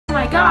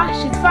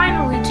gosh, it's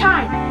finally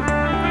time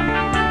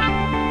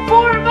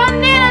for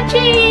banana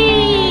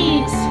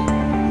cheese!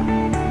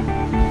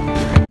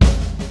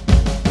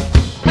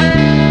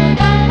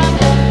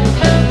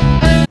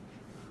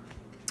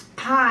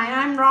 Hi,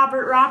 I'm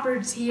Robert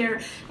Roberts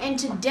here, and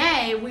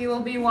today we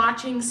will be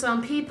watching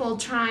some people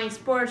trying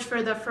sports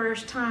for the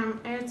first time.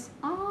 It's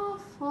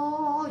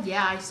awful.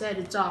 Yeah, I said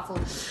it's awful.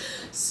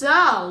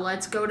 So,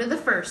 let's go to the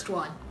first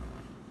one.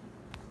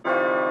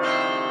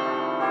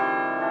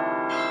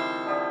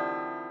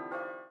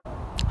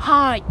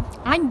 Hi,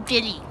 I'm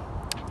Billy.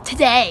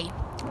 Today,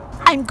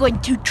 I'm going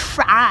to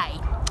try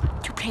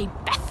to play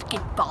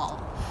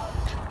basketball.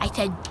 I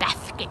said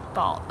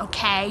basketball,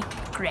 okay?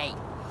 Great.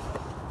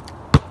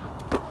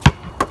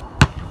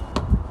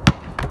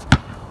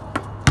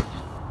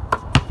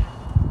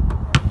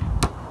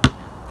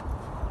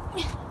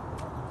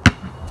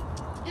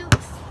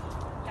 Oops,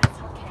 that's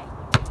okay.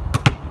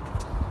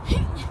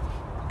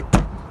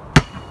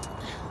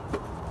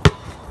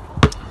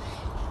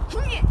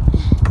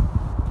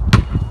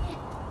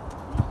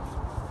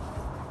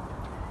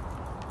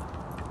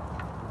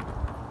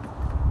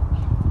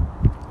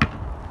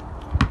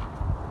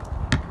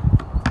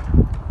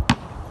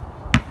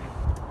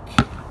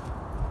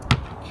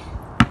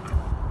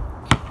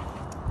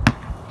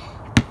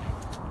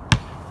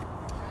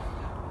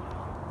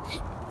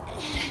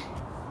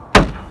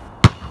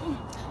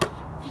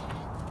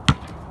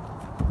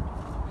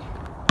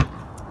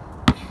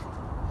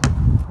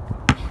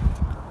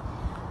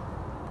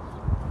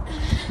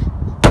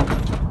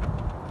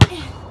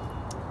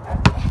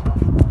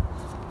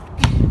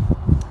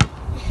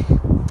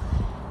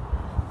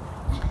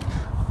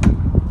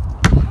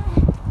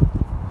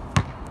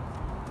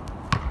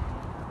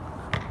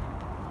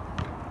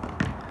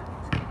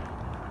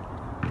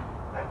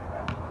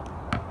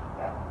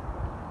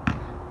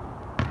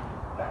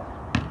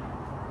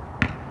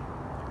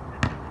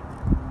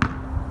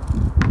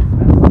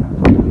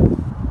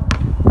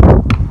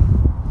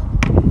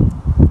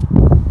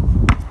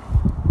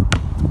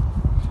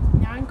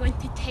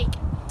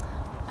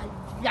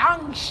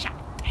 Long shot.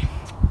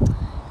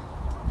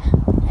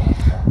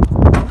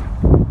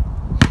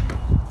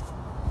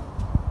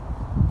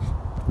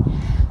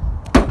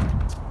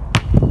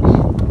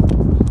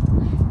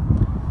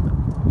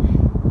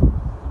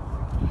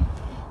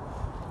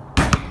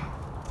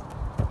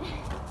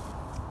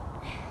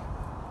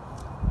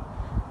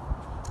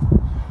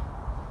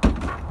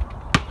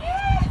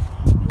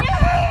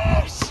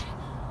 Yes!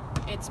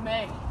 It's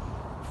me.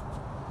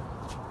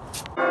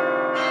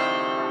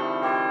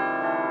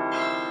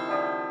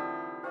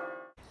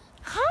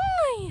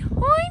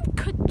 I'm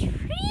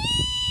Katrina!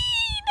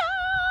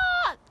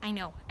 I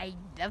know, I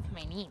love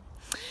my name.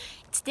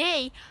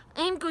 Today,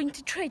 I'm going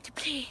to try to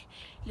play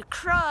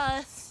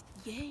lacrosse.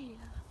 Yeah.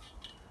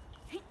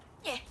 Yeah.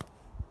 Okay.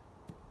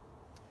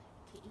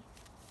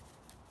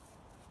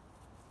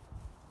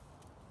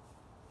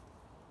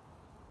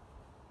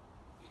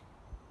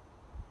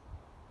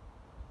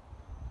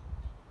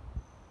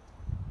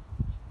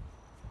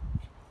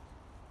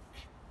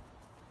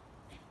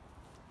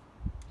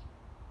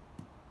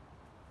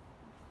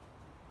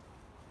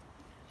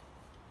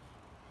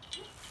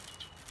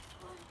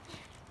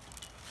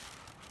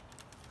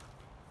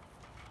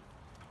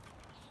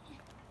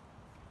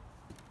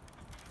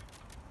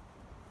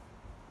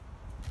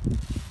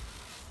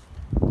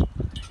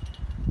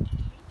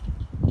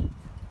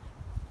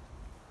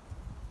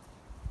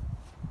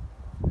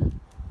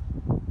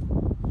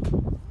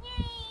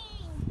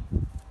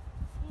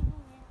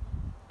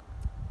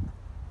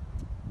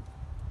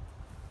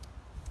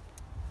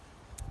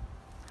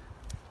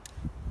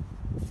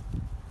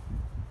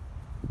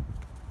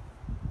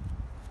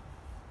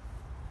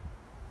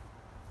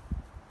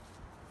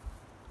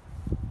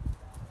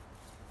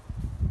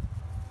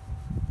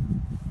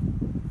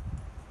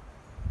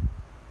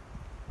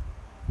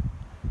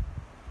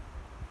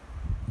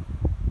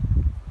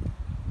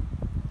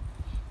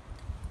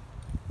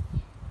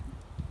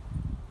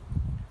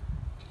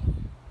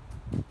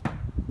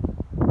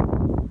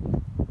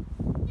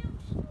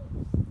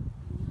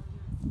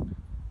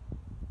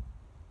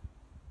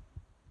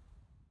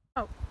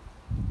 Oh.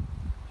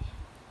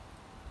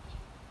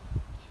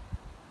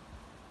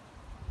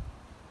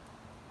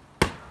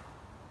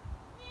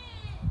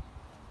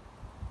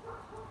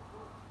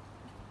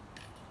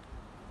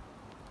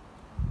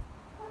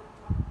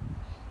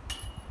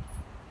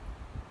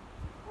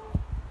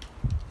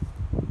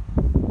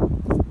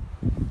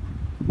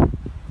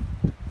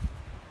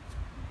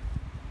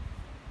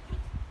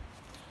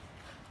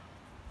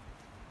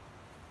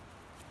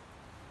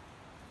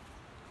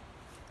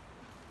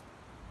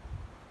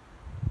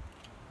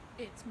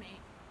 It's me.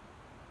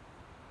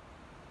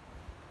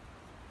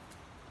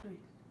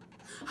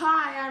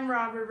 Hi, I'm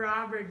Robert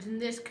Roberts,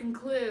 and this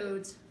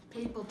concludes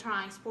people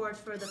trying sports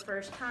for the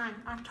first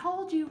time. I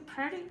told you,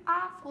 pretty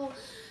awful.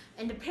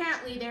 And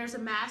apparently there's a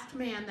masked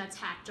man that's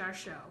hacked our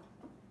show.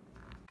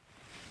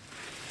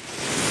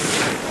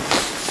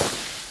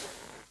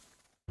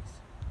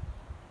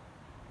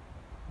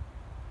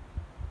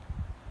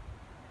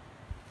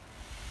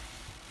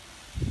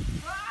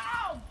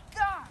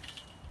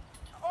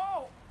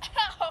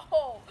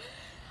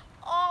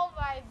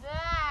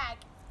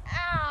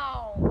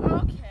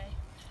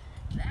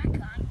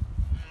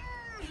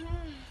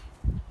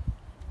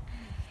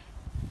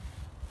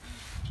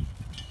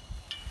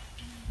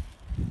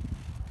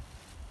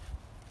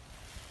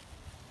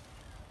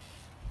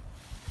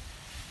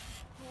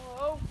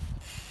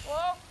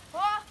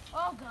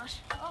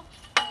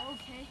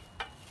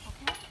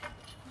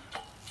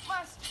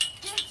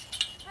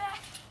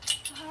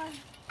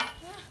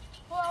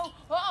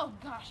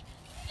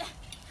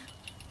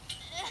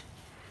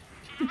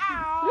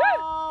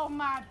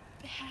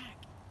 back.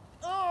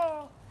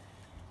 Oh!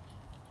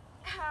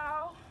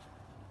 Ow!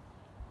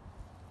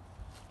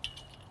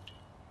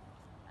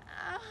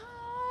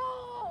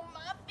 Ow!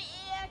 My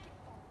back!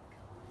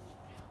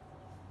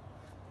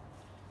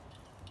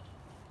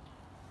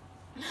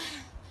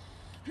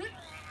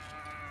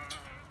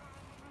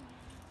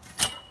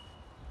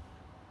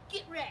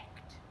 Get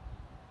wrecked!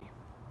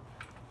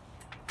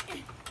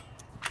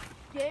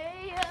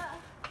 Yeah!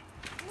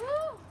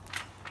 Woo!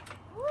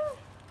 Woo!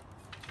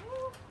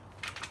 Woo!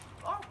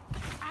 Oh!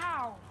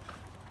 Ow!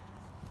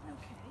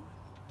 Okay.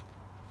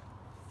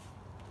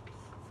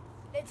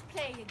 Let's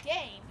play a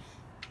game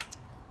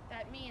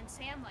that me and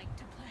Sam like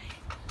to play.